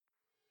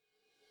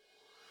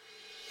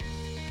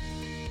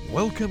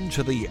Welcome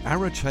to the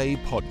Arete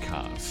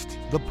Podcast,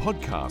 the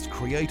podcast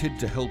created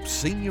to help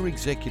senior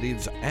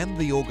executives and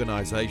the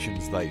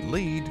organisations they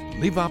lead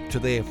live up to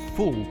their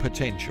full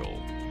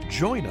potential.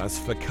 Join us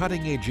for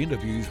cutting-edge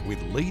interviews with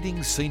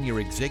leading senior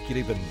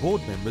executive and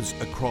board members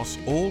across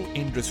all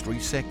industry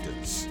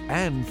sectors,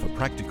 and for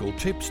practical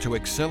tips to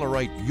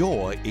accelerate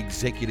your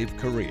executive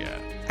career.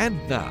 And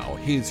now,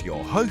 here's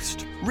your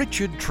host,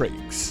 Richard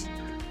Triggs.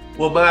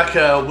 Well, Mark,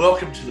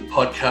 welcome to the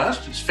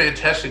podcast. It's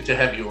fantastic to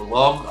have you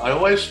along. I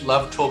always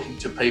love talking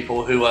to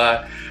people who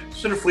are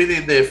sort of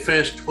within their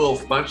first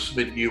 12 months of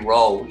a new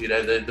role. You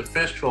know, the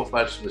first 12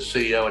 months of a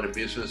CEO in a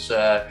business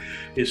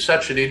is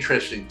such an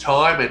interesting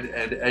time.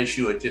 And as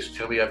you are just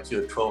coming up to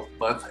your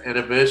 12-month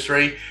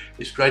anniversary,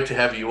 it's great to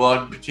have you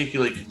on,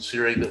 particularly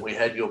considering that we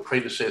had your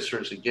predecessor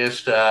as a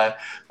guest, Vinod,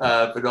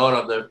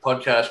 on the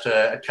podcast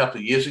a couple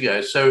of years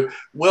ago. So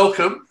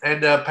welcome.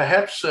 And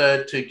perhaps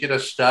to get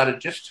us started,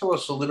 just tell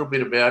us a little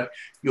bit about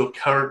your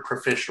current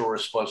professional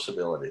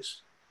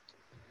responsibilities.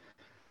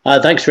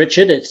 Thanks,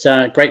 Richard. It's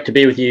great to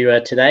be with you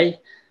today.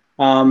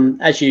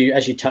 As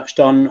you touched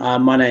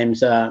on, my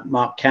name's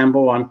Mark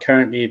Campbell. I'm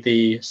currently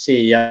the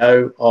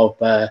CEO of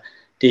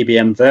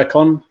DBM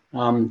Virkon.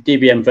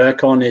 DBM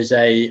Virkon is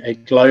a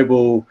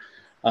global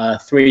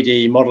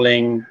 3D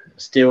modeling,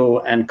 steel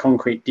and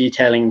concrete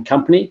detailing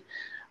company.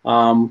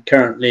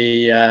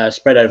 Currently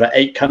spread over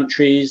 8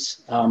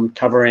 countries,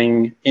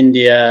 covering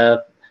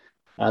India,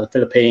 the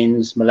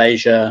Philippines,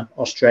 Malaysia,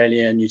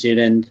 Australia, New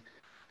Zealand,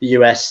 the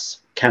US,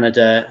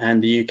 Canada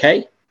and the UK.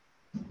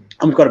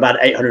 And we've got about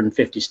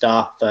 850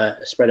 staff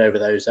spread over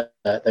those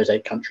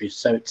 8 countries.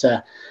 So it's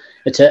a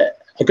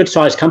good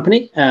sized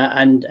company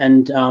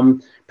and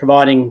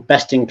providing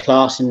best in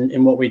class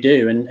in what we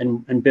do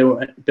and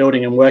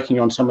building and working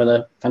on some of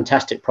the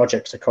fantastic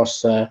projects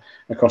across the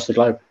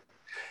globe.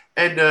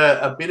 And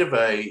a bit of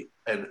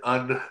an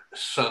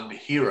unsung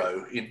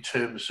hero in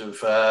terms of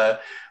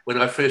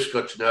when I first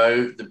got to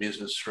know the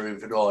business through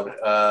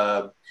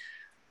Vinod.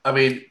 I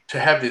mean, to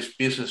have this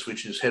business,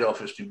 which is head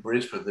office in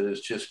Brisbane, that has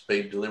just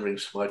been delivering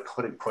some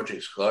iconic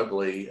projects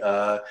globally,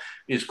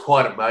 is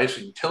quite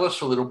amazing. Tell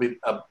us a little bit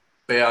about,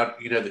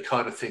 the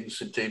kind of things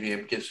that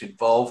DBM gets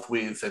involved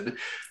with,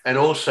 and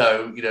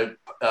also, you're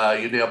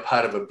now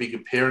part of a bigger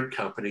parent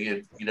company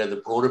and,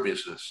 the broader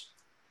business.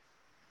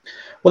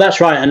 Well, that's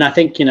right. And I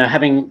think,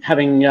 having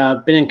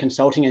been in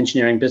consulting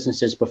engineering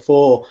businesses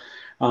before,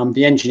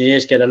 the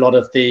engineers get a lot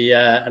of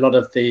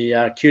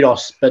the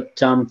kudos, but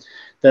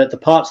the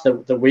parts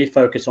that we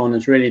focus on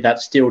is really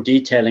that steel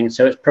detailing.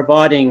 So it's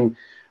providing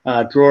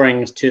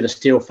drawings to the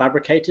steel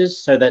fabricators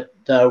so that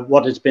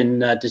what has been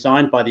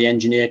designed by the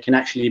engineer can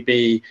actually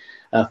be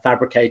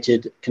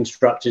fabricated,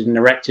 constructed and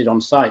erected on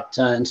site.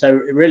 And so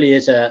it really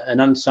is an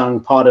unsung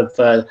part of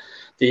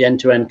the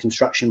end-to-end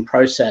construction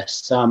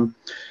process.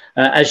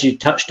 As you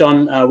touched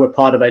on, we're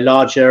part of a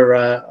larger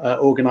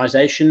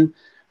organization.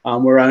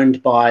 We're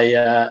owned by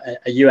a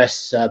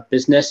US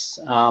business,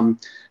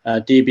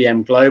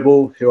 DBM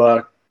Global, who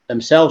are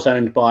themselves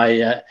owned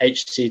by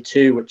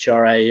HC2, which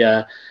are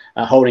a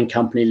holding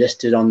company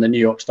listed on the New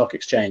York Stock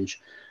Exchange.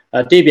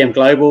 DBM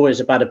Global is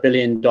about $1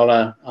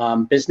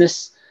 billion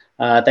business.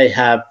 They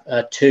have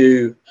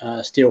 2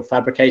 steel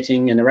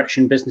fabricating and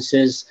erection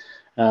businesses,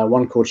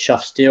 one called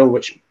Schuff Steel,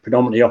 which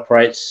predominantly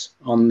operates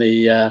on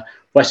the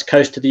west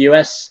coast of the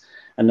US,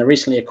 and the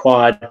recently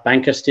acquired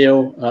Banker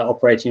Steel,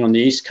 operating on the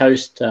east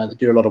coast. They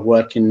do a lot of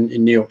work in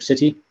New York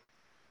City.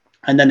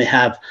 And then they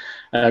have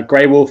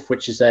Grey Wolf,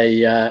 which is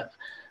a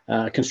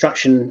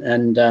construction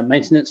and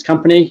maintenance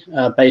company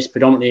based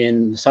predominantly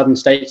in the southern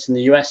states in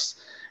the US.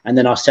 And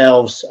then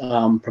ourselves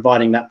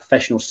providing that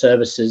professional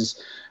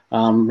services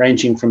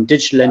ranging from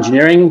digital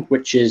engineering,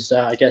 which is,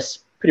 I guess,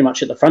 pretty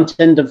much at the front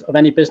end of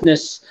any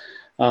business,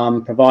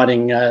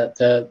 providing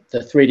the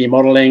 3D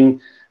modeling,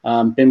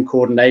 BIM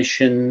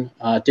coordination,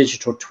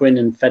 digital twin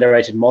and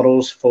federated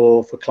models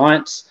for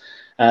clients,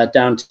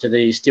 down to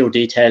the steel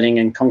detailing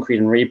and concrete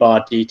and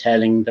rebar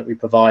detailing that we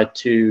provide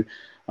to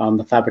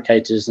the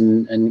fabricators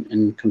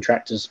and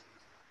contractors.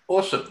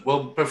 Awesome.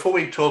 Well, before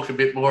we talk a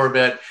bit more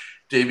about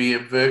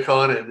DBM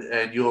Virkon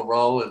and your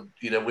role and,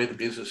 where the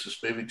business is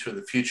moving to in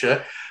the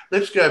future,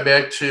 let's go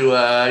back to,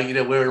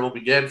 where it all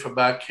began for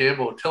Mark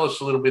Campbell. Tell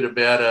us a little bit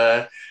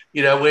about,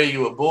 where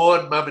you were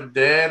born, mum and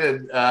dad,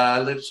 and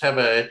let's have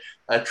a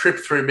trip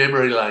through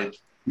memory lane.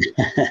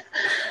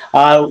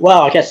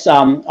 Well, I guess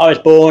I was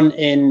born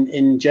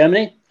in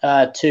Germany.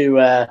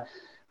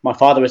 My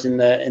father was in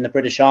the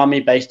British Army,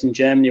 based in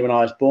Germany when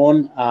I was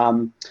born,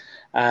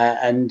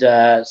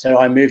 so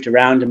I moved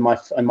around in my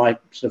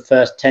sort of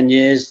first 10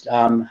 years,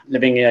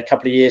 living a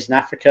couple of years in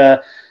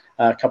Africa,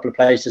 a couple of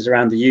places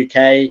around the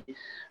UK,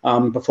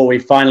 before we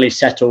finally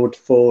settled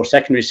for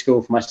secondary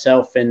school for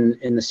myself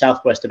in the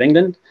southwest of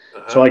England.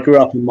 So I grew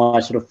up in my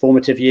sort of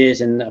formative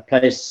years in a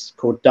place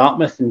called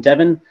Dartmouth in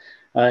Devon,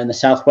 in the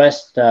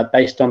southwest,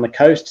 based on the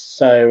coast.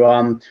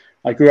 So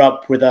I grew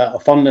up with a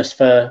fondness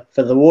for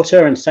the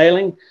water and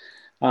sailing,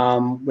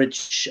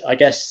 which I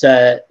guess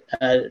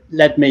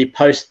led me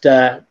post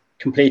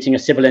completing a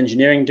civil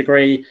engineering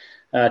degree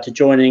to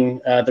joining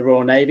the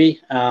Royal Navy,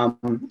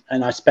 and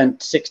I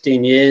spent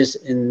 16 years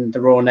in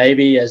the Royal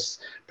Navy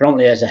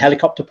predominantly as a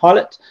helicopter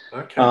pilot.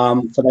 Okay.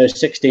 For those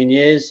 16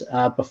 years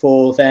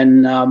before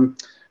then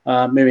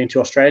moving to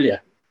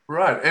Australia.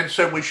 Right. And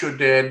so was your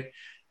dad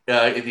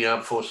in the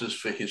armed forces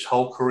for his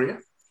whole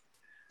career?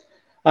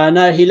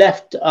 No, he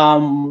left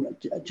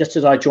just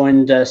as I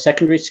joined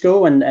secondary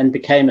school and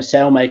became a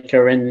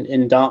sailmaker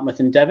in Dartmouth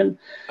and Devon.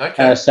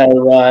 Okay.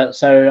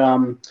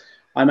 So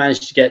I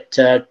managed to get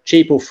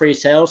cheap or free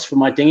sails for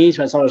my dinghies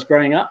as I was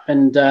growing up,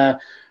 and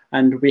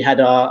we had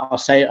our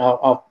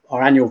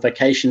annual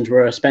vacations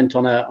were spent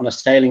on a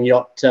sailing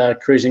yacht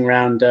cruising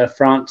around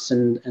France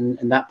and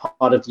that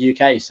part of the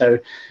UK. So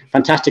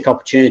fantastic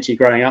opportunity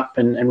growing up,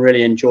 and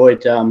really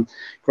enjoyed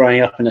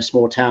growing up in a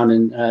small town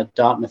in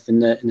Dartmouth in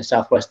the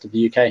southwest of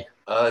the UK.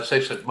 It's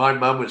excellent. My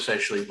mum was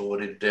actually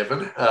born in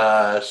Devon,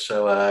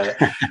 so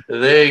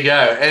there you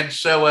go. And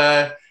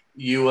so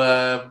you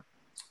were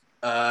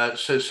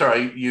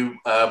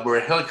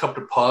a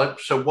helicopter pilot.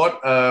 So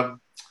what?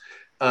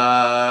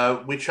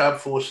 Which armed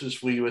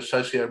forces were you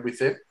associated with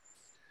then?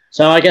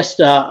 So I guess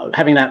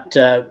having that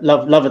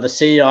love of the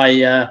sea,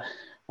 I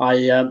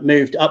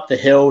moved up the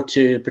hill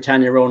to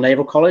Britannia Royal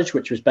Naval College,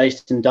 which was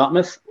based in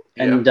Dartmouth.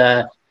 Yeah.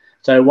 And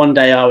so one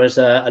day I was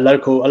a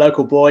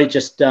local boy,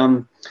 just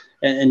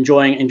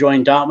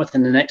enjoying Dartmouth,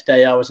 and the next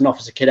day I was an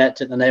officer cadet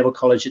at the Naval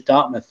College at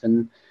Dartmouth.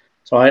 And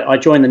so I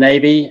joined the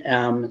Navy,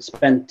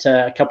 spent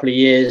a couple of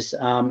years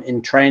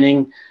in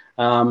training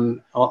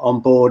on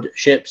board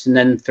ships, and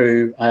then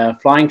through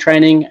flying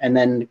training, and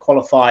then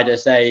qualified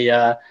as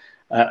a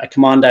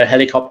commando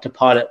helicopter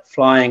pilot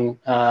flying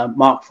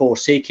Mark IV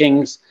Sea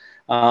Kings,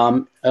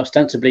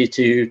 ostensibly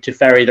to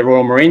ferry the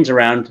Royal Marines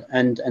around,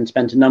 and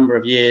spent a number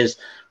of years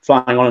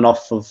flying on and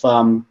off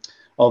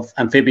of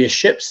amphibious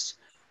ships.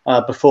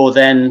 Before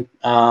then,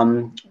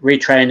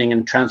 retraining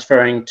and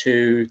transferring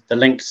to the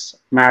Lynx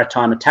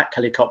maritime attack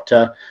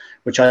helicopter,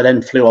 which I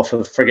then flew off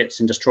of frigates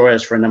and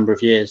destroyers for a number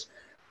of years.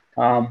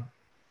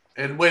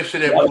 And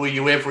were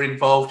you ever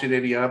involved in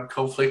any armed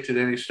conflict at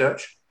any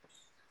stage?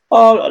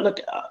 Oh, look,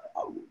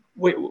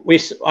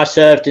 I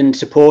served in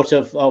support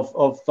of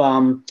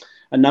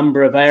a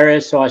number of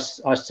areas. So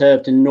I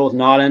served in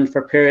Northern Ireland for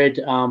a period,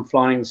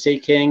 flying the Sea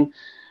King.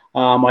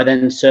 I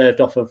then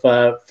served off of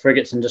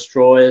frigates and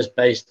destroyers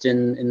based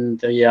in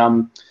the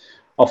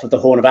off of the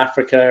Horn of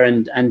Africa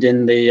and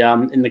in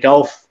the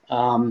Gulf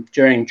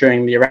during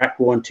the Iraq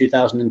War in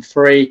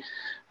 2003,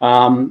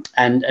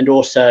 and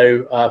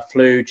also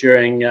flew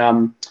during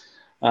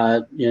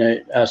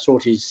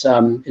sorties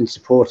in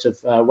support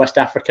of West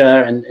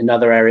Africa and in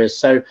other areas.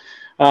 So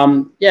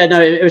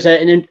it was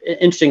an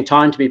interesting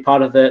time to be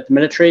part of the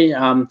military.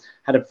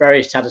 Had a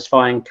very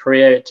satisfying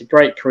career. It's a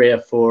great career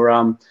for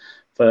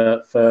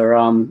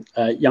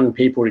young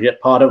people to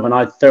get part of, and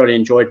I thoroughly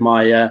enjoyed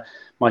my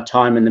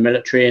time in the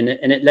military, and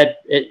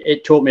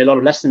it taught me a lot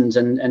of lessons,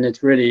 and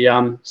it's really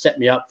set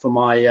me up for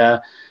my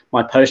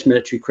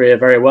post-military career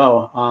very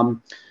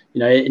well.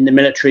 In the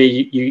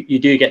military, you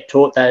do get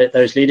taught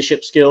those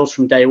leadership skills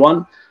from day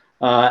one,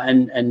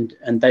 and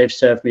they've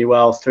served me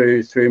well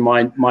through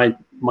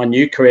my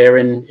new career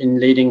in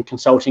leading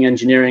consulting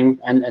engineering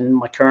and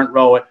my current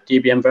role at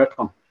DBM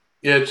Virkon.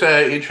 Yeah, it's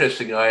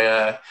interesting.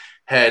 I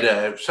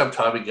had some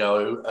time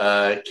ago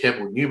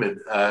Campbell Newman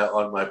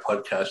on my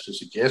podcast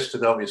as a guest,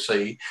 and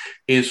obviously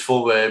his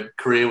former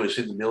career was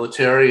in the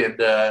military and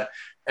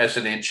as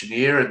an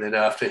engineer, and then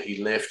after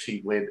he left,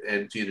 he went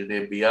and did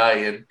an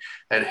MBA,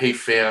 and he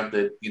found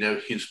that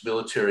his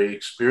military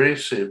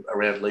experience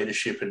around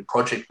leadership and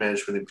project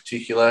management in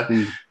particular,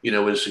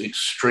 was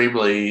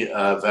extremely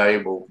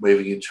valuable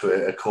moving into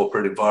a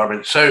corporate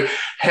environment. So,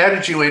 how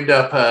did you end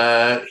up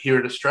here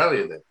in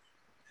Australia then?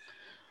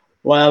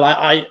 Well,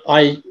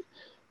 I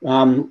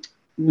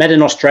met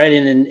an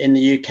Australian in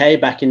the UK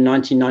back in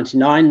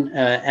 1999.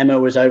 Emma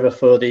was over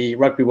for the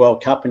Rugby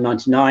World Cup in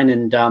 '99,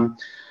 and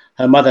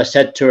her mother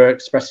said to her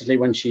expressly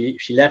when she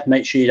left,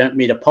 make sure you don't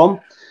meet a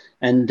POM.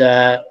 And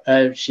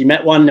she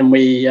met one, and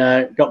we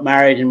got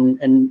married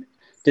and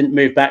didn't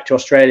move back to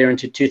Australia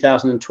until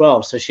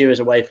 2012. So she was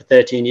away for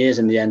 13 years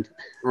in the end.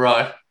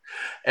 Right.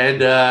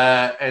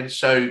 And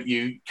so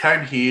you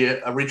came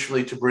here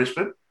originally to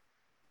Brisbane?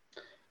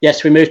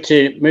 Yes, we moved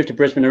to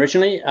Brisbane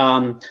originally.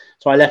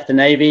 So I left the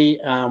Navy.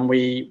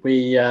 We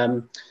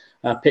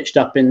pitched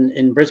up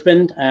in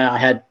Brisbane.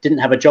 I didn't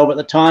have a job at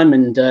the time,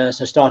 and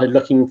so started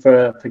looking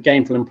for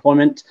gainful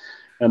employment.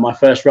 My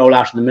first role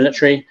out of the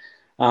military,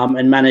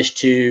 and managed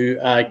to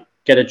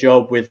get a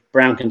job with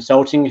Brown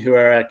Consulting, who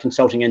are a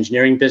consulting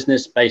engineering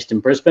business based in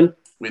Brisbane.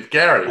 With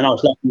Gary. And I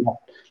was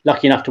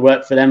lucky enough to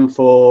work for them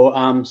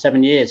for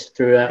 7 years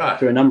through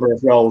a number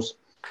of roles.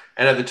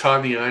 And at the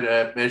time, the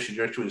owner, managing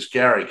director, was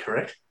Gary,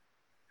 correct?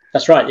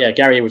 That's right. Yeah,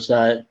 Gary was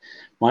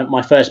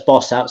my first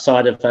boss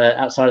outside of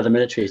the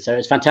military. So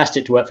it's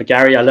fantastic to work for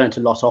Gary. I learned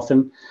a lot off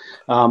him,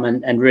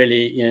 and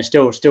really,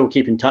 still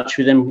keep in touch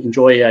with him.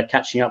 Enjoy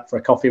catching up for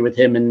a coffee with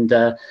him and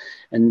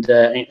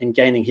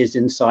gaining his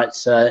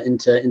insights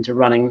into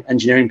running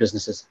engineering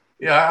businesses.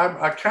 Yeah,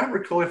 I can't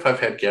recall if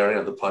I've had Gary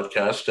on the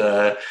podcast,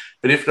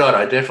 but if not,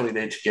 I definitely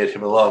need to get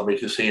him along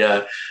because he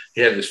had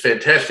this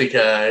fantastic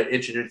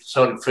engineering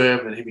consulting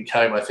firm, and he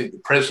became, I think, the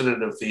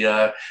president of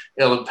the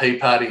LNP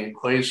party in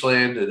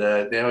Queensland,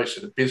 and now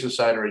he's a business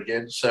owner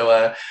again.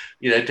 So,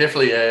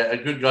 definitely a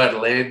good guy to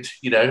land,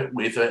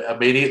 with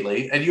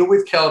immediately. And you're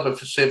with Calibre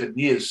for 7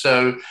 years,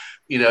 so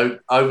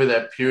over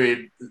that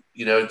period,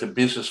 the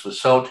business was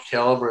sold to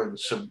Calibre, and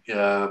some.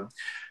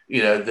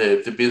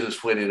 The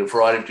business went in a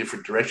variety of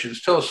different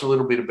directions. Tell us a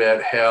little bit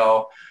about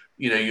how,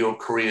 your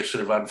career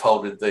sort of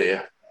unfolded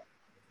there.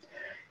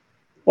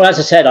 Well, as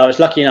I said, I was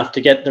lucky enough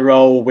to get the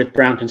role with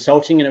Brown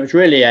Consulting, and it was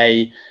really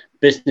a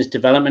business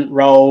development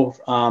role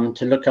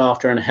to look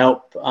after and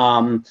help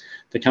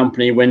the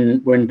company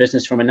win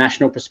business from a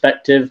national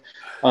perspective.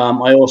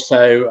 I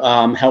also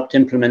helped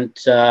implement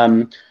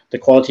the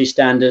quality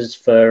standards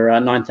for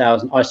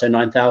ISO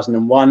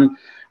 9001.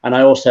 And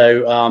I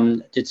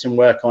also did some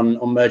work on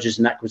mergers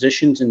and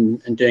acquisitions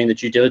and doing the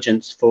due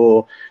diligence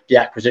for the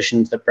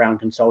acquisitions that Brown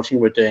Consulting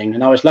were doing.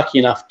 And I was lucky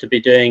enough to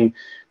be doing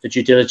the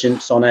due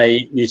diligence on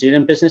a New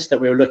Zealand business that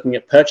we were looking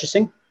at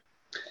purchasing.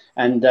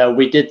 And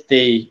we did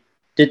the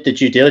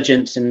due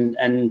diligence,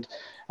 and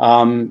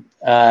the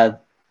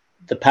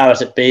powers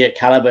that be at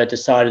Calibre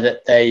decided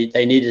that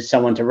they needed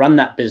someone to run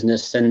that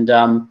business. And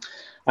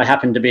I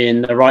happened to be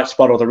in the right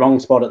spot or the wrong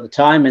spot at the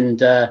time,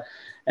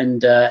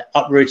 and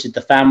uprooted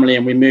the family,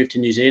 and we moved to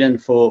New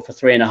Zealand for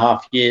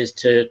 3.5 years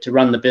to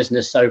run the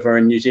business over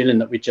in New Zealand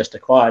that we just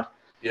acquired.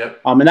 Yep.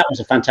 And that was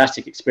a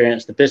fantastic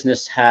experience. The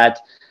business had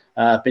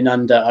been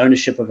under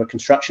ownership of a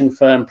construction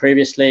firm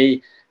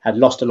previously, had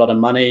lost a lot of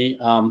money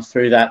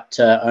through that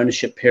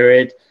ownership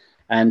period,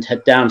 and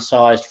had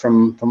downsized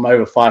from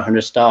over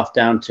 500 staff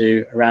down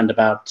to around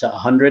about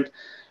 100.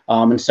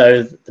 And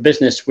so the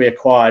business we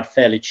acquired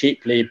fairly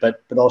cheaply,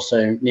 but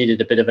also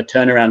needed a bit of a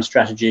turnaround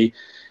strategy.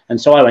 And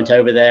so I went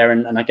over there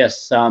and I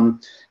guess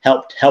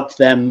helped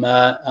them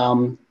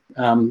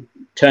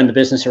turn the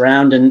business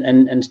around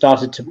and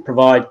started to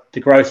provide the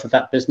growth of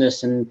that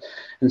business and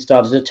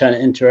started to turn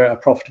it into a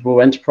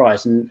profitable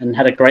enterprise, and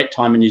had a great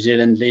time in New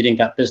Zealand leading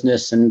that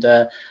business and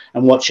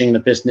watching the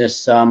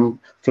business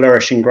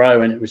flourish and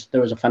grow. And it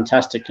was a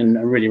fantastic and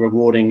a really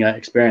rewarding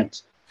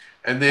experience.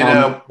 And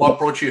then what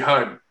brought you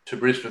home to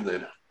Brisbane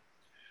then?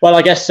 Well,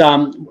 I guess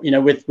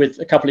with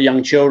a couple of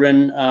young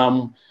children.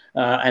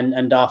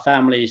 And our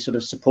family sort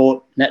of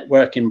support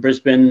network in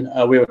Brisbane,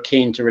 we were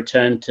keen to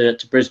return to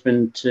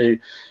Brisbane to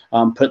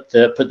put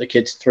the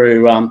kids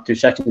through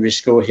secondary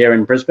school here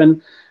in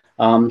Brisbane.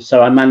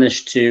 So I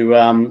managed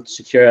to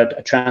secure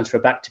a transfer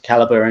back to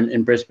Calibre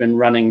in Brisbane,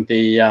 running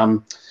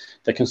the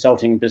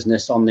consulting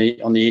business on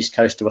the east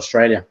coast of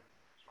Australia.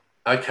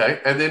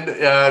 Okay, and then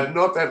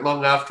not that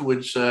long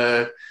afterwards,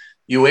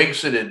 you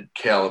exited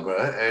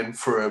Calibre, and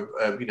for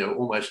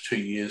almost 2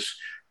 years.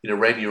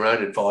 Ran your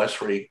own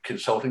advisory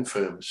consulting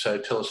firm. So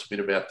tell us a bit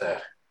about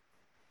that.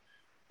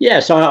 Yeah,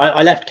 so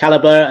I left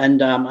Calibre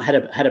and I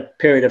had a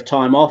period of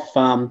time off.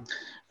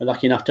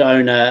 Lucky enough to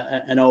own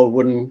an old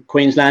wooden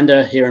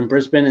Queenslander here in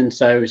Brisbane, and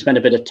so we spent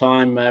a bit of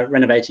time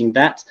renovating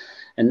that.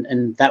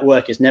 And that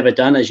work is never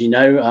done, as you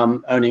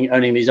know,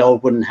 owning these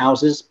old wooden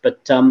houses. But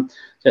so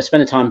I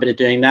spent a bit of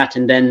doing that,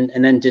 and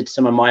then did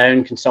some of my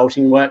own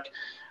consulting work,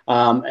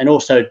 and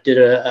also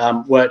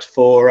worked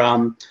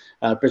for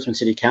Brisbane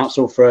City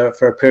Council for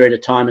a period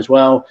of time as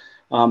well,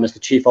 as the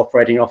Chief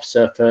Operating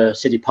Officer for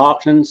City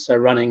Parklands, so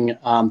running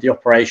the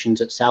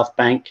operations at South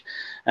Bank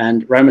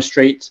and Roma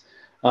Street.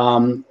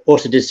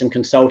 Also did some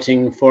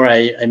consulting for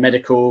a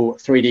medical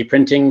 3D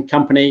printing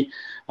company,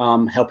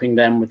 helping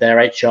them with their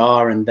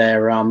HR and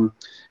their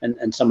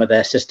and some of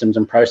their systems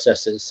and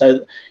processes.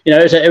 So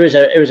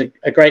it was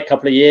a great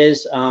couple of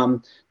years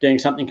doing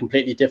something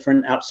completely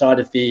different outside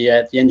of the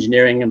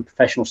engineering and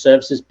professional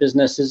services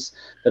businesses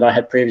that I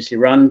had previously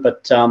run.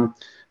 But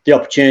the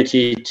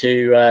opportunity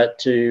to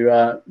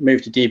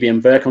move to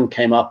DB Virkon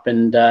came up,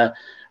 and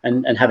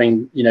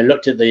having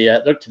looked at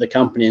the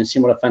company and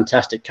seen what a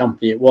fantastic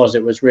company it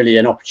was really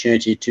an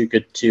opportunity too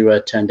good to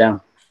turn down.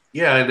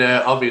 Yeah, and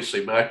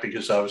obviously, Mark,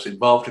 because I was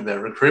involved in that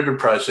recruitment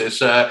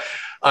process,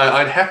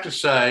 I'd have to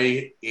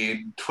say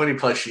in 20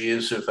 plus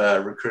years of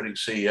recruiting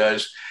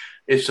CEOs,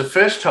 it's the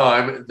first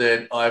time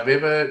that I've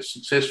ever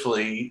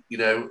successfully,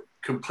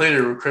 completed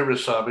a recruitment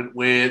assignment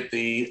where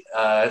the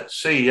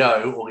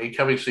CEO or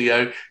incoming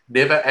CEO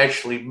never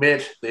actually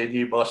met their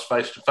new boss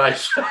face to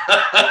face,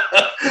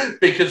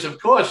 because of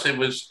course it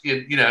was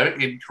in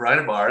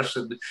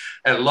coronavirus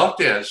and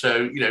lockdown.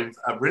 So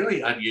a really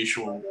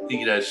unusual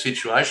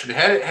situation.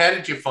 How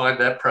did you find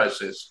that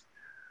process?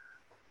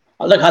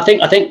 Look, I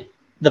think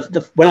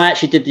when I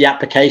actually did the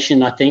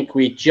application, I think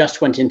we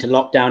just went into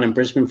lockdown in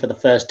Brisbane for the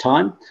first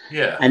time.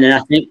 Yeah. And then I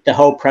think the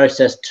whole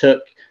process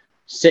took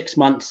 6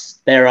 months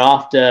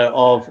thereafter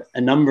of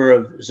a number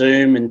of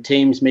Zoom and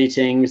Teams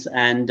meetings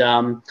and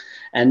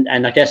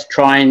I guess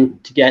trying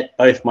to get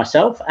both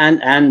myself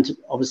and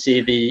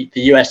obviously the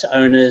US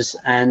owners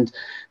and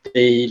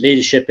the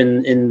leadership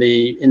in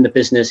the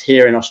business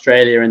here in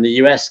Australia and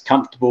the US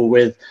comfortable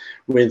with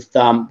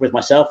with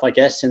myself, I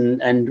guess,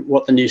 and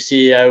what the new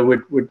CEO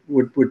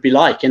would be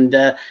like. And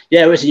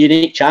it was a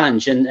unique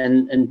challenge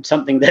and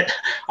something that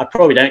I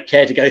probably don't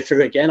care to go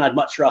through again. I'd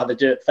much rather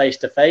do it face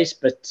to face.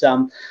 But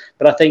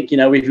I think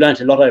we've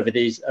learned a lot over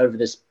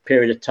this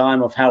period of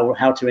time of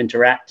how to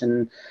interact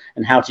and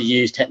how to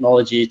use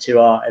technology to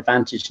our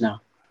advantage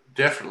now.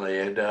 Definitely.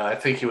 And I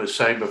think you were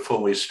saying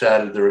before we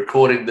started the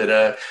recording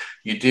that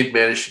you did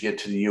manage to get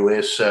to the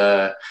US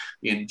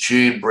in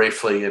June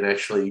briefly and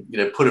actually,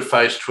 put a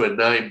face to a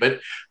name. But,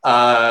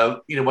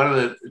 one of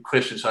the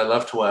questions I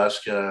love to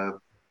ask,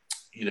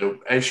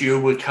 as you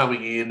were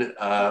coming in,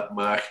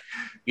 Mark,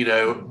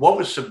 what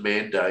was the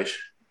mandate?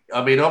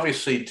 I mean,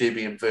 obviously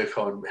DBM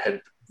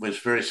Virkon was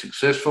very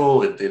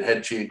successful. It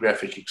had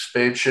geographic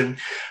expansion.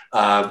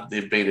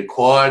 They've been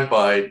acquired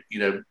by,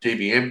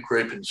 DBM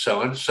Group and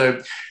so on.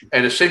 So,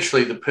 and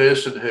essentially the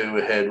person who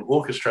had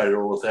orchestrated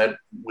all of that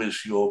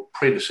was your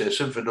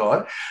predecessor,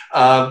 Vinod.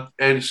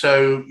 And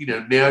so,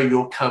 now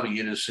you're coming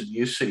in as the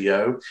new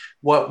CEO.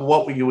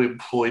 What were you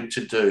employed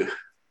to do?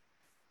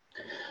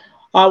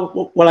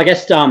 Well, I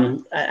guess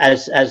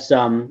as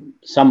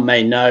some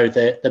may know,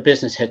 the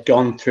business had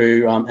gone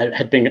through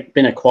had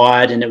been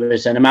acquired, and it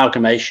was an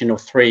amalgamation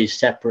of 3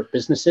 separate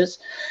businesses,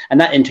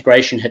 and that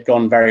integration had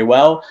gone very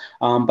well.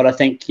 But I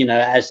think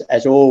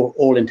as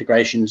all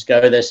integrations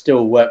go, there's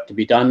still work to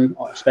be done,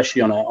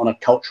 especially on a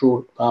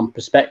cultural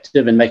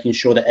perspective, and making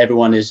sure that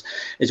everyone is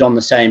on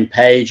the same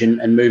page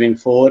and moving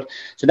forward.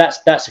 So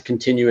that's a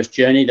continuous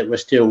journey that we're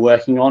still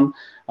working on.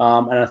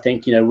 And I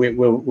think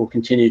we'll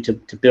continue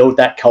to build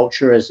that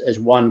culture as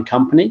one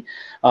company,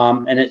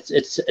 and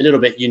it's a little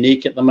bit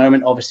unique at the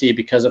moment, obviously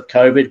because of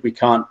COVID. We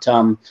can't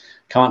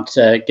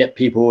get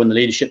people in the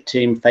leadership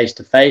team face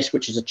to face,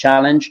 which is a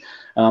challenge.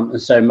 And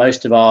so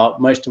most of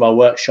our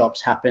workshops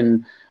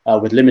happen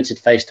with limited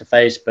face to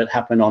face, but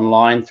happen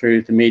online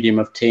through the medium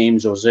of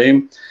Teams or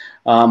Zoom,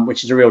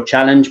 which is a real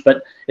challenge.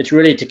 But it's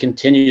really to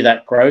continue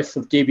that growth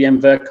of DBM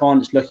Virkon.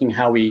 It's looking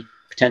how we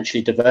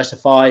potentially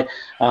diversify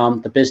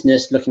the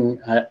business, looking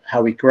at how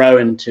we grow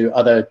into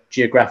other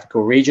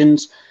geographical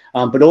regions,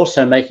 but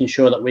also making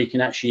sure that we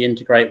can actually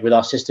integrate with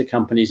our sister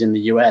companies in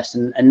the US.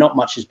 And not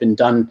much has been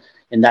done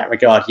in that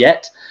regard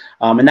yet.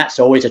 And that's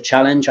always a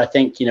challenge. I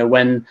think,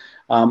 when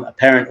a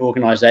parent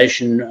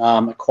organization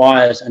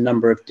acquires a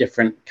number of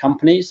different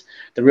companies,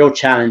 the real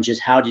challenge is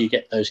how do you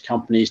get those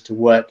companies to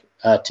work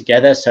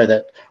together so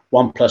that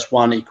 1 +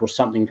 1 equals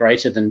something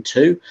greater than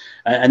 2.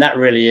 And that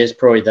really is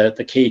probably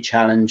the key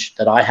challenge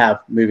that I have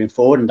moving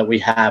forward, and that we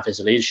have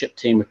as a leadership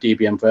team with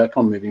DBM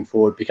Virkon moving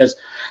forward, because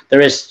there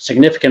is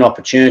significant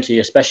opportunity,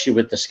 especially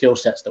with the skill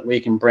sets that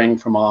we can bring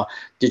from our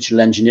digital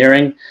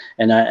engineering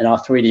and our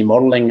 3D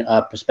modeling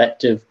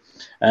perspective.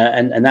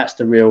 And that's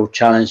the real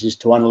challenge, is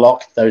to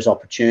unlock those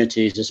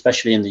opportunities,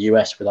 especially in the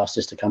US with our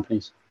sister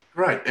companies.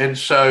 Right. And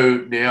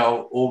so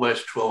now,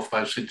 almost 12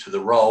 months into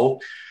the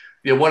role,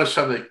 what are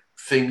some of the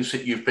things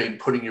that you've been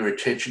putting your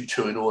attention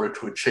to in order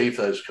to achieve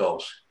those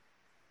goals?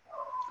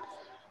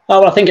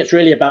 Well, I think it's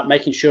really about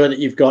making sure that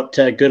you've got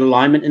good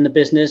alignment in the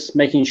business,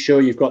 making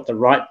sure you've got the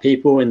right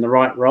people in the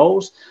right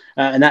roles.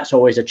 And that's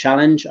always a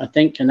challenge, I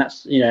think. And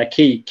that's a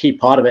key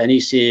part of it. Any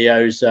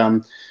CEO's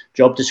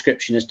job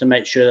description is to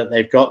make sure that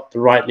they've got the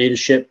right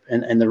leadership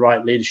and the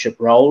right leadership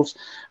roles,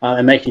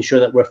 and making sure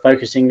that we're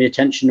focusing the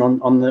attention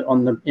on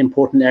the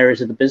important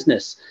areas of the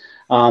business.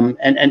 And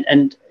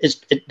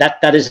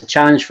that is a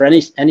challenge for any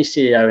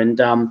CEO,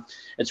 and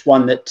it's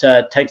one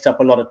that takes up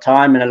a lot of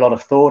time and a lot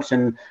of thought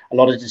and a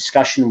lot of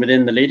discussion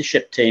within the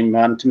leadership team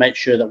to make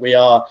sure that we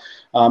are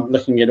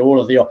looking at all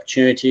of the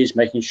opportunities,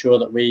 making sure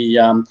that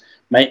we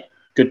make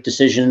good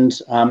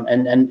decisions,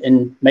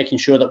 and making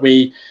sure that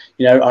we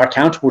are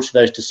accountable to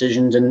those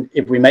decisions. And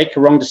if we make a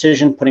wrong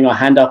decision, putting our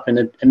hand up and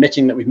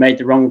admitting that we've made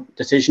the wrong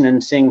decision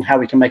and seeing how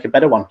we can make a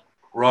better one.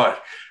 Right.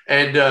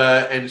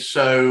 And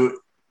so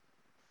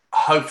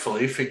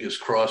hopefully, fingers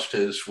crossed,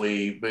 as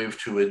we move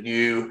to a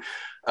new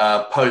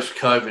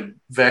post-COVID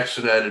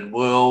vaccinated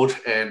world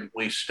and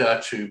we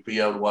start to be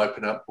able to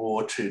open up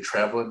more to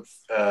travel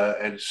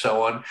and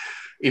so on.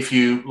 If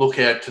you look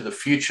out to the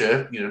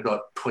future,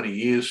 not 20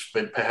 years,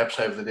 but perhaps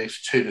over the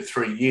next 2 to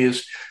 3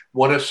 years,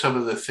 what are some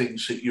of the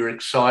things that you're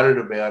excited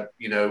about,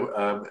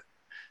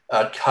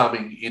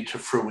 coming into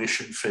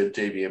fruition for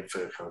DBM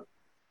Virkon?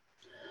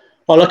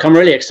 Well, look, I'm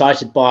really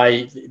excited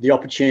by the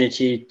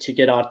opportunity to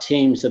get our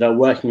teams that are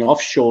working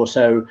offshore.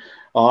 So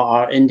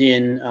our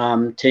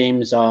Indian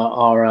teams,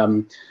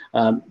 our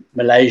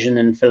Malaysian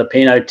and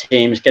Filipino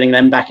teams, getting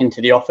them back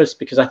into the office,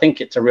 because I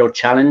think it's a real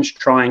challenge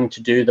trying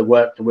to do the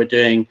work that we're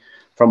doing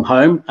from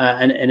home.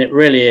 And it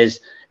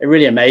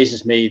really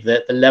amazes me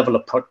that the level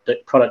of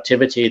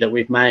productivity that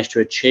we've managed to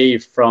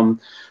achieve from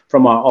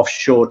our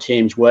offshore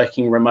teams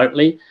working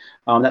remotely.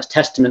 That's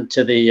testament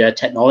to the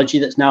technology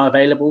that's now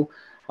available.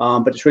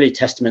 But it's really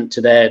testament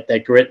to their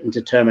grit and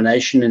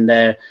determination and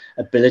their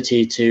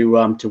ability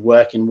to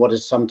work in what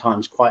is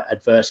sometimes quite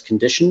adverse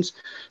conditions.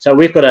 So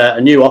we've got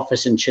a new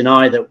office in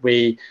Chennai that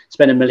we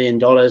spent $1 million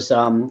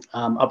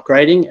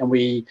upgrading, and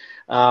we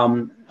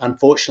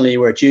unfortunately,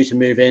 we were due to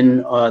move in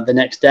the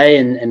next day,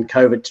 and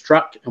COVID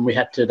struck, and we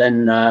had to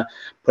then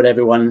put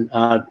everyone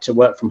to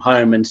work from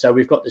home. And so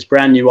we've got this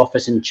brand new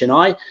office in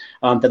Chennai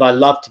that I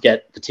love to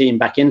get the team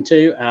back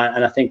into.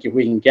 And I think if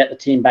we can get the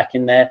team back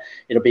in there,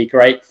 it'll be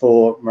great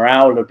for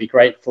morale. It'll be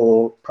great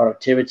for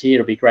productivity.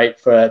 It'll be great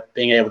for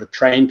being able to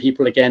train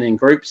people again in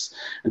groups.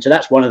 And so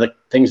that's one of the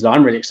things that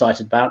I'm really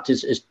excited about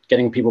is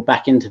getting people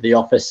back into the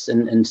office,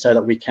 and so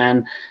that we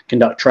can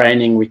conduct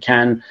training, we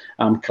can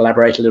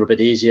collaborate a little bit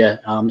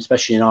easier,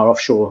 especially in our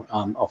offshore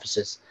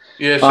offices.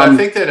 Yes, I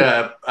think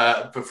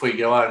that before you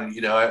go on,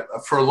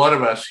 for a lot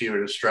of us here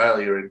in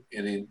Australia and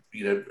in,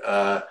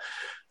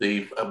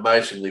 the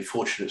amazingly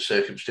fortunate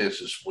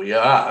circumstances we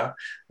are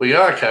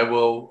okay,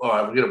 well, all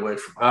right, we're going to work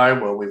from home.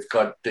 Well, we've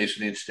got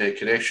decent internet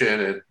connection,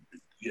 and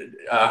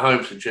our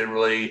homes are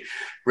generally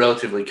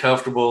relatively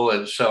comfortable,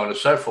 and so on and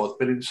so forth.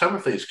 But in some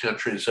of these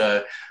countries,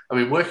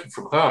 working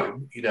from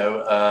home,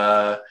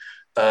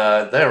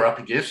 they're up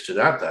against it,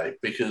 aren't they?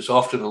 Because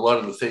often a lot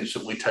of the things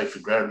that we take for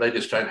granted, they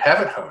just don't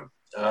have at home.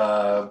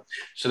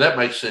 So that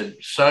makes it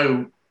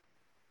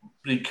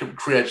it can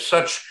create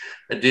such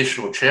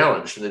additional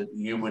challenge that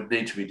you would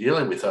need to be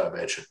dealing with, I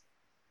imagine.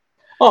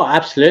 Oh,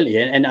 absolutely.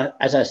 And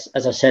as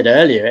I said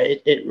earlier,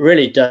 it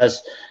really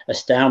does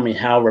astound me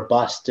how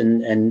robust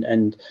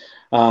and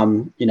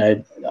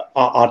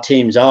our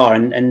teams are,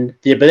 and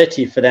the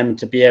ability for them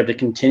to be able to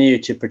continue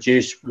to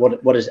produce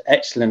what is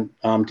excellent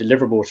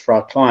deliverables for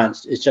our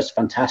clients is just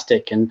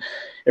fantastic. And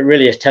it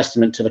really is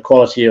testament to the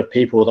quality of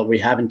people that we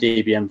have in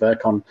DBM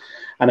Virkon.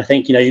 And I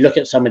think, you look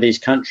at some of these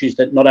countries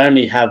that not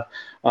only have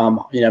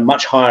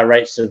much higher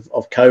rates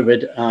of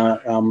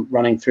COVID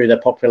running through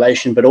their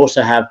population, but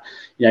also have,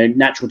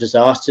 natural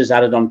disasters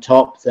added on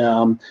top.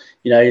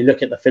 You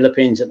look at the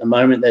Philippines at the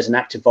moment, there's an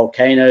active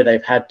volcano,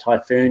 they've had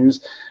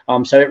typhoons.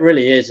 So it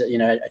really is,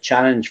 a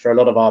challenge for a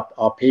lot of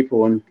our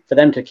people, and for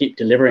them to keep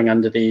delivering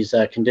under these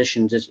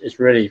conditions is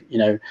really,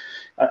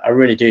 I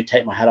really do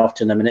take my hat off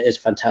to them, and it is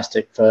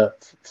fantastic for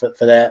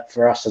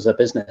us as a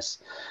business.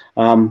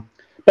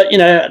 But,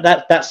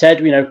 that said,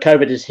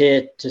 COVID is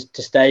here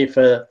to stay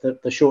for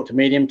the short to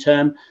medium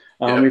term.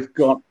 We've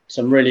got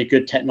some really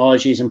good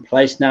technologies in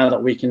place now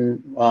that we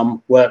can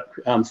work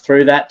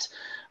through that.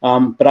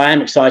 But I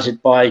am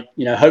excited by,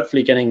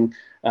 hopefully getting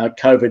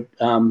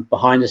COVID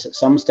behind us at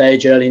some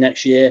stage early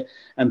next year,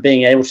 and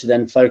being able to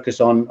then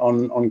focus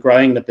on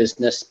growing the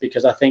business,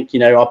 because I think,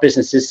 our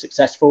business is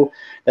successful.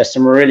 There's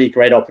some really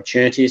great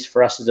opportunities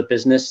for us as a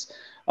business,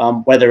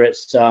 whether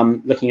it's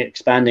looking at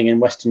expanding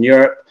in Western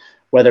Europe,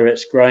 whether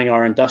it's growing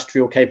our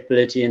industrial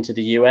capability into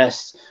the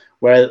US,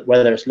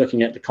 whether it's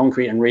looking at the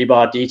concrete and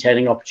rebar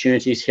detailing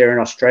opportunities here in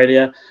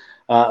Australia,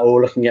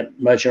 or looking at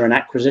merger and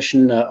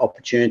acquisition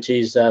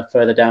opportunities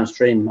further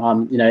downstream.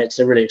 It's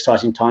a really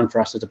exciting time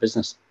for us as a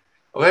business.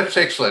 Well, that's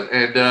excellent.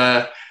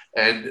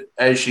 And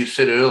as you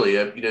said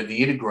earlier,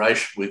 the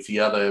integration with the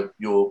other,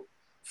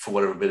 for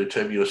whatever better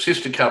term, your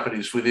sister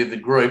companies within the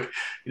group,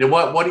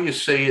 what do you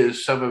see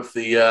as some of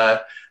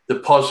the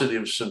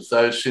positives of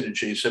those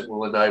synergies that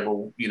will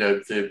enable,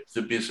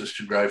 the business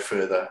to grow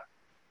further?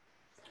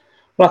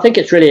 Well, I think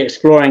it's really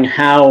exploring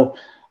how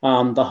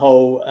the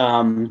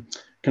whole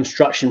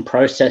construction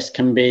process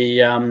can be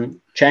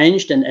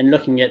changed, and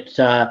looking at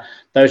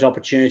those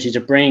opportunities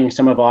of bringing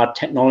some of our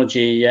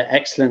technology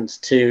excellence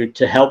to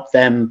help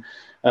them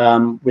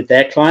with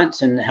their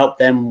clients, and help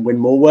them win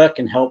more work,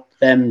 and help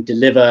them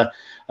deliver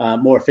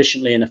more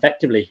efficiently and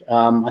effectively.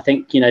 I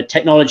think,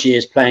 technology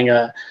is playing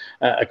a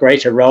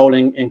greater role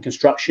in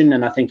construction,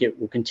 and I think it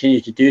will continue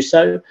to do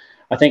so.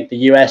 I think the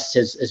US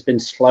has been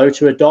slow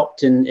to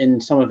adopt in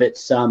some of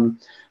its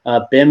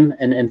BIM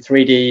and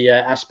 3D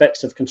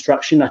aspects of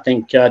construction. I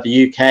think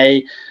the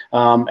UK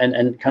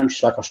and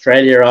countries like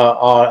Australia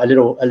are a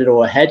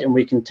little ahead, and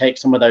we can take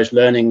some of those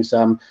learnings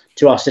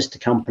to our sister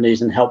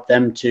companies and help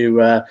them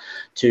to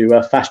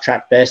fast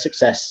track their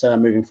success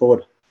moving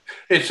forward.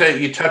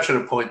 You touch on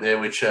a point there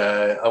which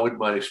I wouldn't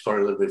mind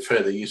exploring a little bit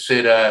further. You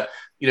said,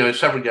 in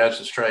some regards,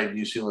 Australia and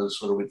New Zealand is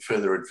a little bit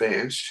further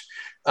advanced,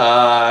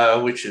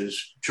 which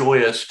is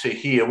joyous to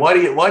hear. Why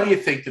do you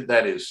think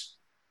that is?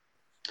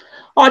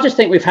 I just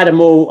think we've had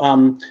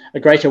a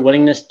greater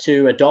willingness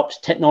to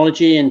adopt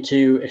technology and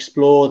to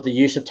explore the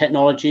use of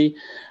technology.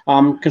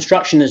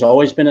 Construction has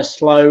always been a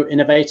slow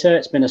innovator.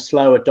 It's been a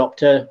slow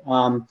adopter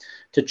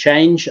to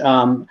change.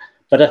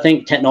 But I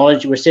think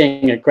technology, we're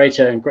seeing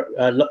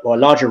a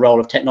larger role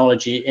of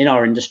technology in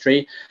our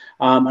industry.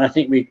 And I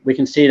think we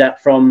can see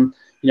that from,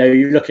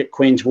 you look at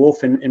Queen's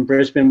Wharf in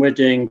Brisbane, we're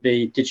doing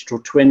the digital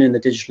twin and the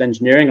digital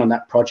engineering on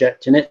that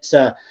project. And it's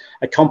a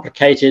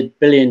complicated $1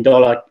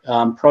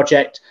 billion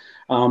project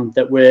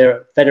that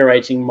we're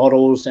federating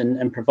models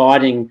and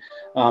providing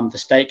the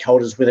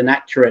stakeholders with an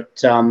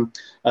accurate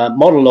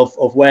model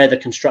of where the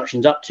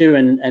construction's up to.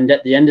 And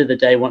at the end of the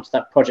day, once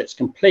that project's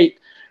complete,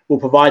 we'll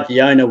provide the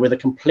owner with a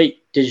complete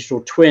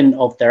digital twin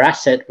of their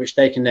asset, which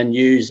they can then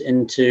use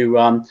into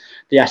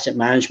the asset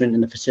management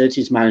and the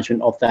facilities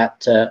management of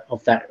that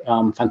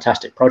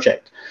fantastic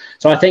project.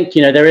 So I think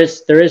there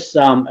is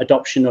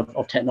adoption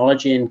of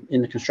technology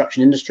in the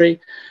construction industry.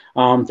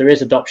 There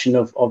is adoption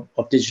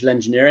of digital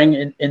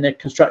engineering in the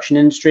construction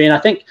industry, and I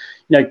think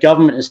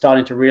government is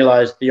starting to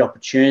realize the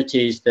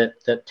opportunities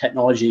that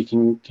technology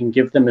can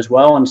give them as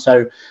well. And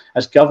so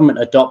as government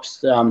adopts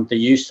the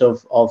use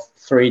of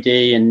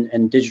 3D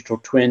and digital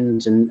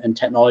twins and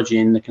technology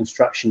in the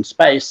construction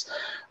space,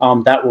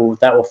 that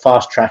will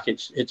fast track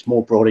its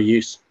more broader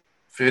use.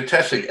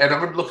 Fantastic. And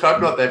I'm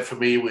not that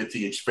familiar with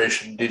the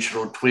expression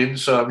digital twin,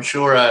 so I'm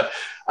sure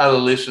other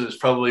listeners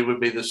probably would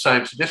be the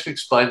same. So just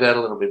explain that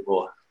a little bit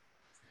more.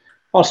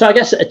 Oh, so I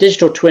guess a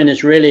digital twin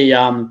is really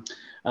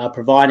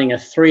providing a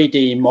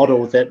 3D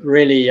model that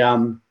really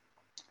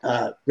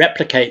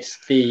replicates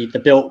the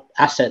built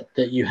asset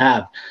that you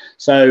have.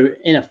 So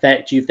in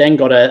effect, you've then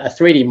got a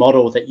 3D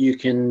model that you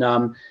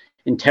can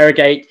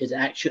interrogate.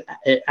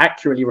 It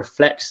accurately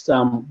reflects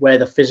where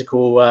the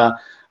physical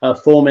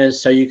form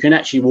is. So you can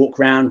actually walk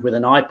around with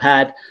an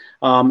iPad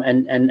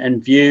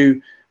and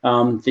view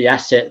the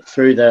asset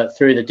through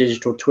the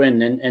digital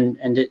twin.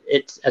 And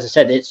it's, as I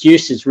said, its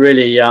use is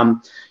really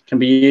can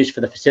be used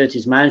for the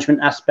facilities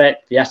management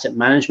aspect, the asset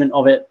management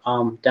of it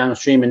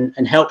downstream, and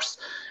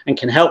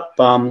can help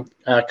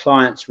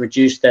clients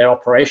reduce their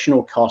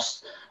operational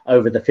costs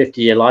over the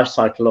 50-year life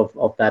cycle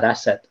of that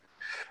asset.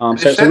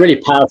 So it's a really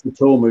powerful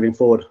tool moving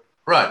forward.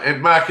 Right.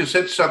 And Mark, is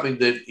that something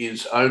that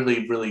is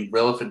only really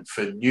relevant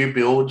for new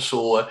builds,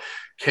 or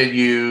can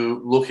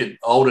you look at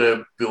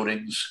older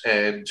buildings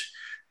and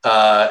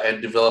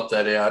develop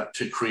that out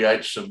to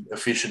create some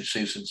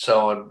efficiencies and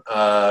so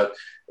on,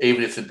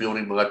 even if the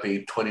building might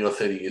be 20 or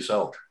 30 years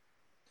old?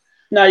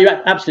 No, you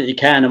absolutely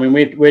can. I mean,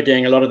 we're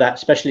doing a lot of that,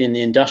 especially in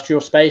the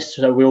industrial space.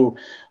 So we'll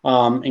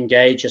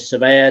engage a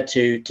surveyor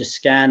to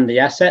scan the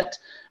asset,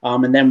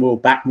 and then we'll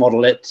back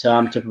model it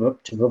to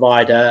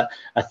provide a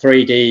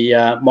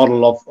 3D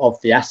model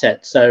of the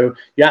asset. So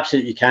you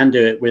absolutely can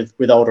do it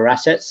with older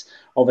assets.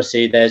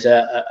 Obviously, there's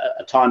a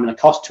time and a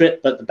cost to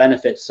it, but the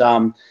benefits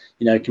can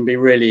be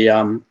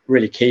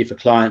really key for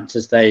clients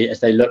as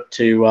they look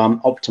to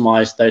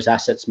optimize those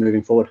assets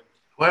moving forward.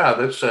 Wow,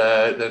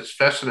 that's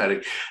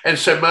fascinating. And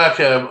so, Mark,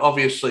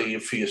 obviously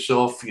for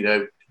yourself,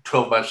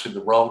 12 months in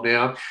the role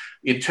now,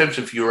 in terms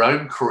of your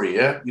own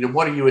career,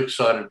 what are you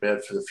excited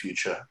about for the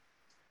future?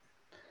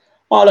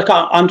 Oh, look,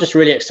 I'm just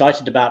really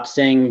excited about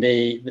seeing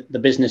the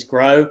business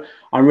grow.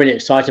 I'm really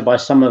excited by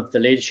some of the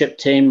leadership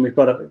team. We've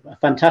got a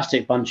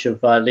fantastic bunch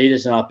of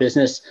leaders in our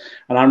business,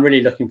 and I'm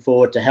really looking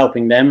forward to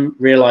helping them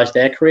realize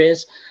their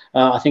careers.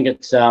 I think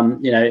it's,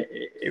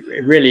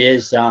 it really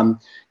is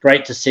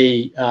great to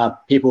see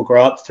people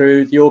grow up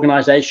through the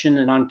organization,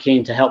 and I'm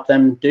keen to help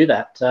them do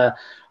that.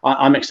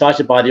 I'm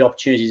excited by the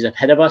opportunities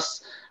ahead of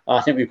us.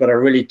 I think we've got a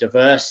really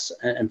diverse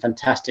and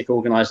fantastic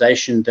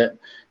organization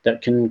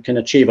that can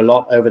achieve a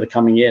lot over the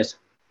coming years.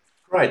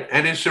 Great.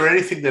 And is there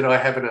anything that I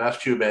haven't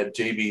asked you about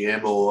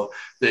DBM, or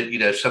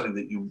that, something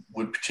that you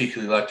would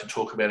particularly like to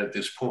talk about at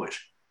this point?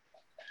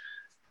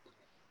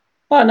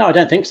 No, I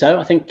don't think so.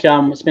 I think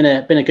it's been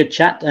a good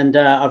chat, and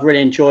I've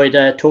really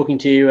enjoyed talking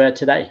to you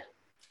today.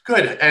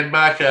 Good. And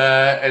Mark,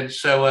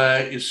 is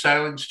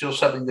sailing still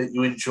something that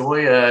you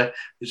enjoy?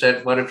 Is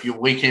that one of your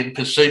weekend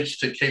pursuits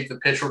to keep the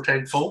petrol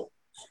tank full?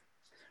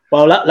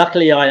 Well,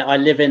 luckily, I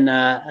live in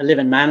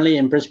Manly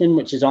in Brisbane,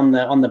 which is on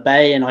the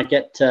bay, and I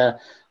get to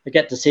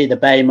see the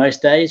bay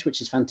most days,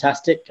 which is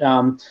fantastic.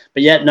 But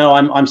yeah, no,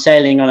 I'm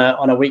sailing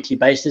on a weekly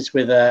basis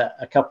with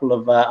a couple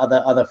of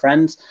other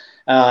friends,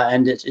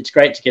 and it's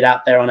great to get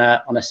out there on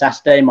a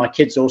Saturday. My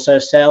kids also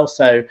sail,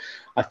 so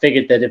I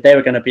figured that if they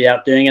were going to be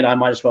out doing it, I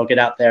might as well get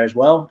out there as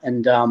well.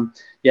 And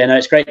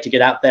it's great to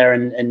get out there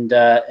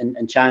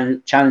and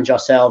challenge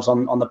ourselves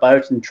on the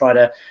boat and try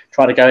to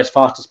go as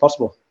fast as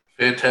possible.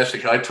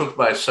 Fantastic. I took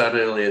my son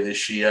earlier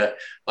this year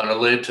on a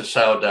learn to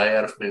sail day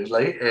out of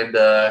Manly,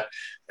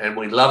 and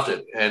we loved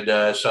it.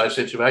 And so I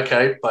said to him,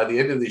 okay, by the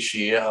end of this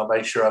year, I'll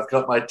make sure I've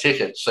got my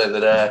ticket so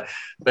that,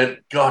 but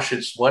gosh,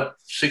 it's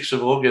 6th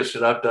of August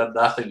and I've done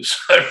nothing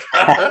so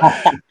far.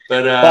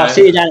 But I'll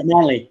see you down at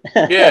Manly.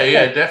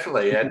 yeah,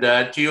 definitely.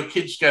 And do your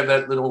kids go to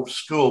that little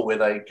school where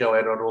they go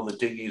out on all the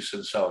dinghies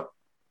and so on?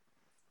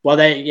 Well,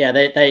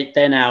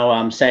 they're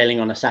now sailing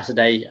on a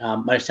Saturday,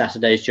 most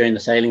Saturdays during the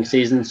sailing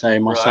season. So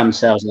my son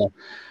sails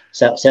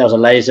a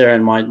laser,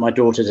 and my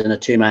daughter's in a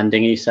 2-man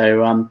dinghy.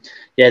 So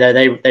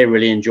they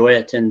really enjoy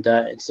it, and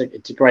it's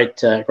a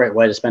great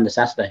way to spend a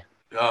Saturday.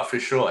 Oh, for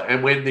sure.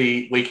 And when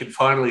we can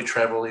finally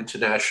travel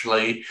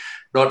internationally,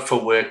 not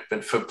for work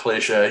but for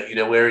pleasure,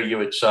 where are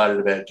you excited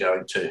about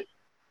going to?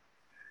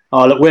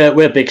 Oh, look,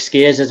 we're big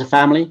skiers as a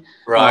family,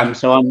 right?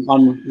 So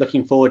I'm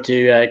looking forward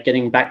to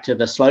getting back to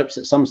the slopes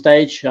at some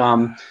stage.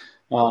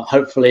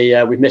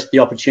 Hopefully, we've missed the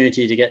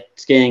opportunity to get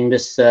skiing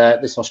this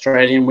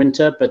Australian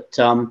winter, but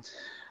I'm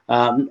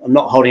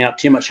not holding out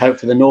too much hope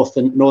for the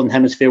northern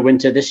hemisphere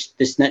winter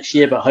this next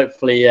year. But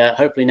hopefully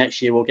next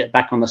year we'll get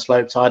back on the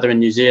slopes either in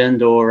New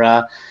Zealand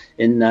or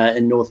in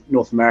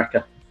North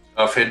America.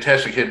 Oh,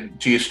 fantastic! And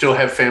do you still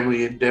have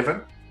family in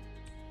Devon?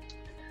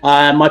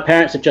 My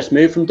parents have just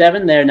moved from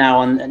Devon. They're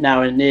now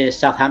near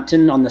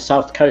Southampton on the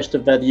south coast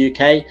of the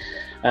UK.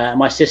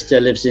 My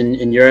sister lives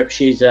in Europe.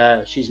 She's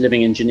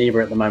living in Geneva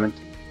at the moment.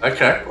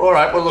 Okay, all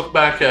right. Well, look,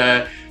 Mark,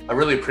 I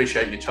really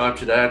appreciate your time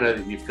today. I know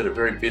that you've got a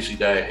very busy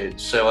day ahead.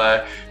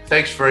 So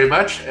thanks very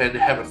much and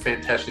have a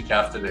fantastic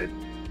afternoon.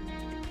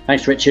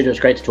 Thanks, Richard. It was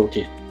great to talk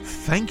to you.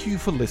 Thank you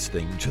for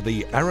listening to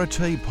the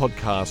Arete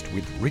podcast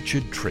with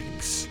Richard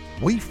Triggs.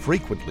 We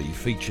frequently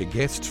feature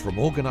guests from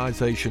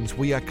organisations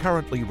we are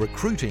currently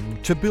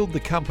recruiting to build the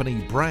company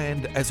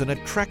brand as an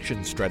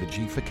attraction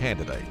strategy for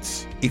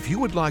candidates. If you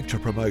would like to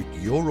promote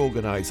your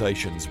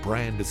organisation's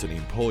brand as an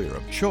employer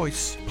of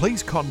choice,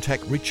 please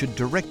contact Richard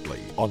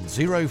directly on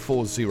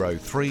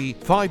 0403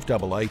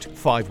 588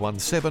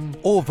 517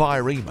 or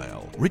via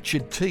email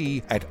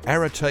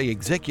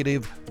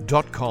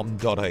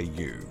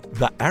richardt@areteexecutive.com.au.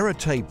 The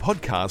Arete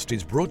podcast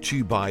is brought to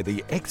you by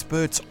the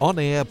Experts On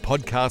Air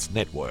Podcast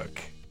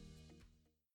Network.